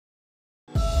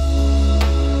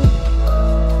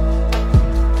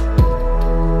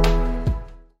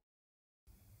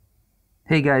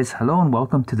Hey guys, hello and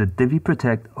welcome to the Divi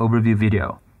Protect overview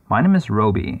video. My name is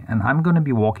Roby and I'm going to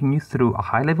be walking you through a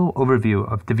high-level overview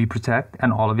of Divi Protect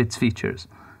and all of its features.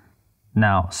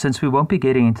 Now, since we won't be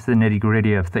getting into the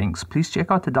nitty-gritty of things, please check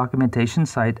out the documentation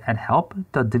site at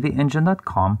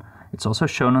help.diviengine.com. It's also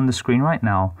shown on the screen right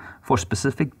now for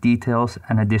specific details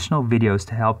and additional videos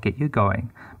to help get you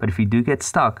going. But if you do get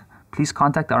stuck, please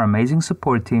contact our amazing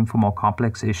support team for more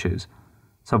complex issues.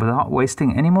 So without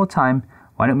wasting any more time,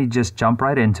 why don't we just jump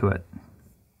right into it?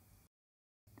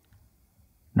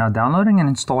 Now, downloading and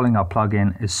installing our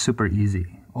plugin is super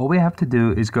easy. All we have to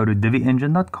do is go to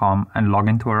diviengine.com and log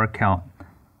into our account.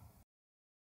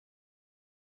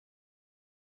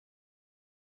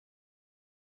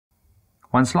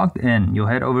 Once logged in, you'll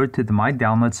head over to the My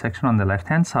Download section on the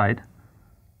left-hand side.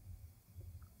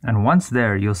 And once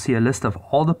there, you'll see a list of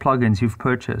all the plugins you've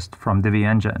purchased from Divi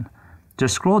Engine.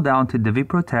 Just scroll down to Divi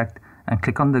Protect and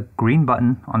click on the green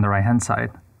button on the right-hand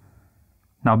side.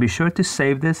 Now be sure to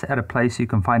save this at a place you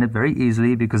can find it very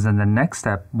easily, because then the next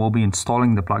step will be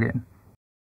installing the plugin.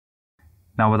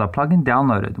 Now with our plugin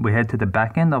downloaded, we head to the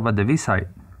back end of our Divi site.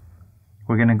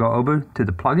 We're going to go over to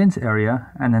the plugins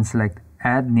area and then select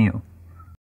Add New.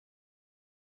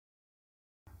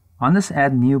 On this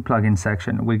Add New plugin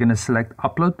section, we're going to select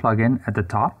Upload Plugin at the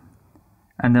top,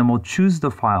 and then we'll choose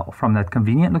the file from that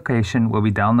convenient location where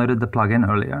we downloaded the plugin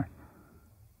earlier.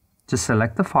 Just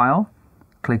select the file,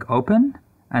 click Open,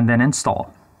 and then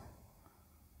Install.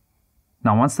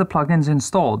 Now once the plugin's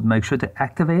installed, make sure to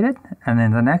activate it, and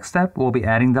then the next step will be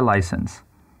adding the license.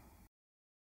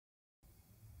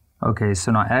 Okay,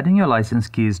 so now adding your license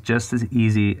key is just as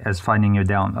easy as finding your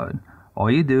download. All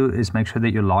you do is make sure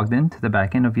that you're logged in to the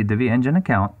backend of your Divi Engine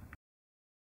account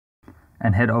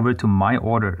and head over to My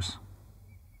Orders.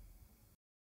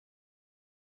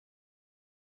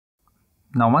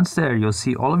 Now once there, you'll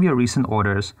see all of your recent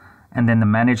orders and then the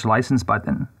Manage License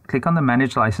button. Click on the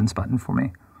Manage License button for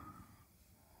me.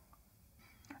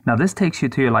 Now this takes you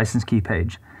to your license key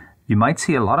page. You might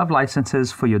see a lot of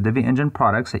licenses for your Divi Engine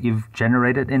products that you've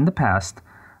generated in the past,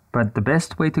 but the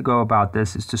best way to go about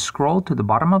this is to scroll to the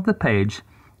bottom of the page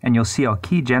and you'll see our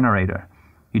key generator.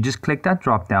 You just click that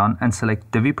drop down and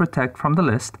select Divi Protect from the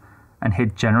list and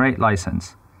hit Generate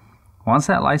License. Once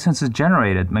that license is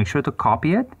generated, make sure to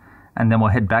copy it, and then we'll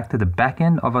head back to the back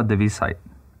end of our Divi site.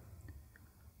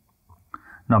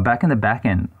 Now back in the back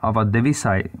end of our Divi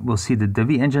site, we'll see the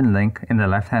Divi Engine link in the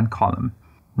left-hand column.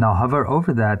 Now hover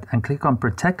over that and click on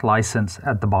Protect License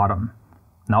at the bottom.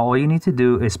 Now all you need to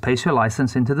do is paste your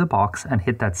license into the box and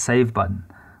hit that Save button.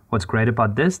 What's great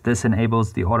about this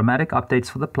enables the automatic updates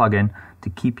for the plugin to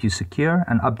keep you secure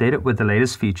and updated with the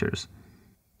latest features.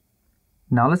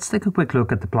 Now let's take a quick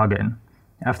look at the plugin.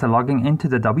 After logging into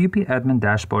the WP Admin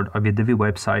dashboard of your Divi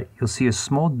website, you'll see a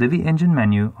small Divi Engine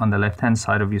menu on the left-hand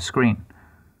side of your screen.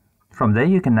 From there,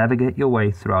 you can navigate your way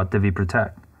throughout Divi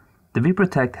Protect. Divi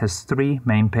Protect has 3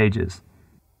 main pages.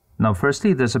 Now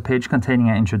firstly, there's a page containing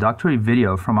an introductory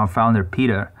video from our founder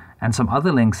Peter, and some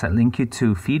other links that link you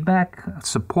to feedback,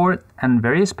 support, and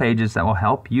various pages that will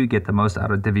help you get the most out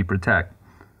of Divi Protect.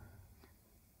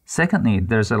 Secondly,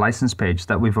 there's a license page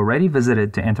that we've already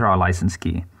visited to enter our license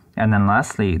key. And then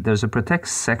lastly, there's a Protect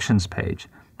Sections page.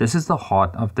 This is the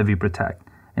heart of Divi Protect.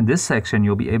 In this section,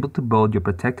 you'll be able to build your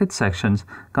protected sections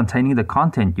containing the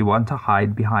content you want to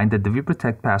hide behind the Divi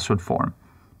Protect password form.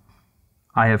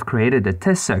 I have created a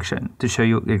test section to show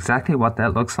you exactly what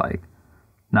that looks like.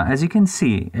 Now, as you can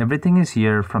see, everything is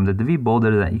here from the Divi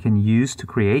Builder that you can use to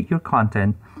create your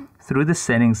content through the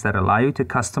settings that allow you to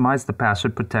customize the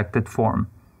password protected form.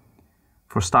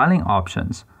 For styling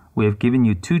options, we have given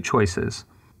you 2 choices.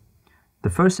 The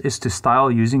first is to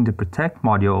style using the Protect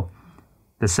module.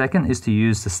 The second is to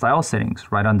use the style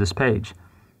settings right on this page.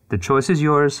 The choice is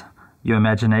yours. Your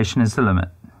imagination is the limit.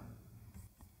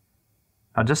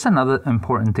 Now, just another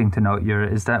important thing to note here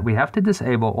is that we have to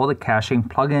disable all the caching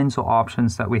plugins or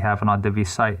options that we have on our Divi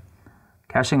site.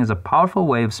 Caching is a powerful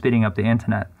way of speeding up the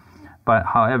internet. But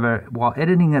however, while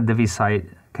editing a Divi site,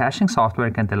 caching software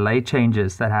can delay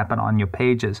changes that happen on your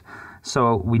pages.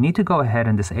 So we need to go ahead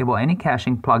and disable any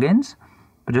caching plugins,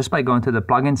 but just by going to the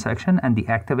plugin section and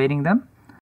deactivating them.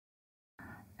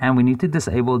 And we need to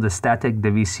disable the static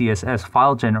Divi CSS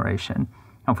file generation.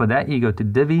 And for that, you go to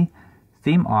Divi,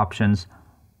 Theme Options,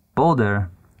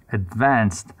 Builder,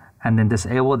 Advanced, and then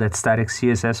disable that static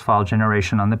CSS file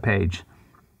generation on the page.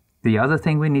 The other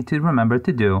thing we need to remember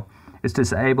to do is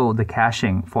disable the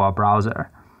caching for our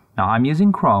browser. Now I'm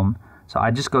using Chrome, so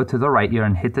I just go to the right here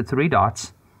and hit the 3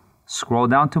 dots, scroll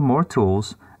down to More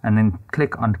Tools, and then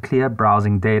click on Clear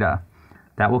Browsing Data.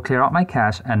 That will clear out my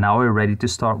cache, and now we're ready to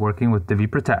start working with Divi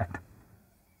Protect.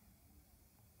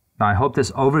 Now, I hope this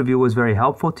overview was very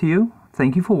helpful to you.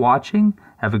 Thank you for watching.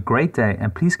 Have a great day,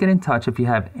 and please get in touch if you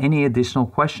have any additional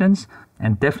questions,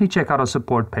 and definitely check out our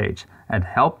support page at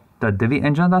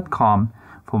help.diviengine.com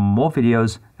for more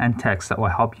videos and texts that will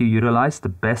help you utilize the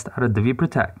best out of Divi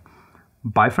Protect.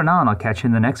 Bye for now, and I'll catch you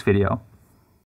in the next video.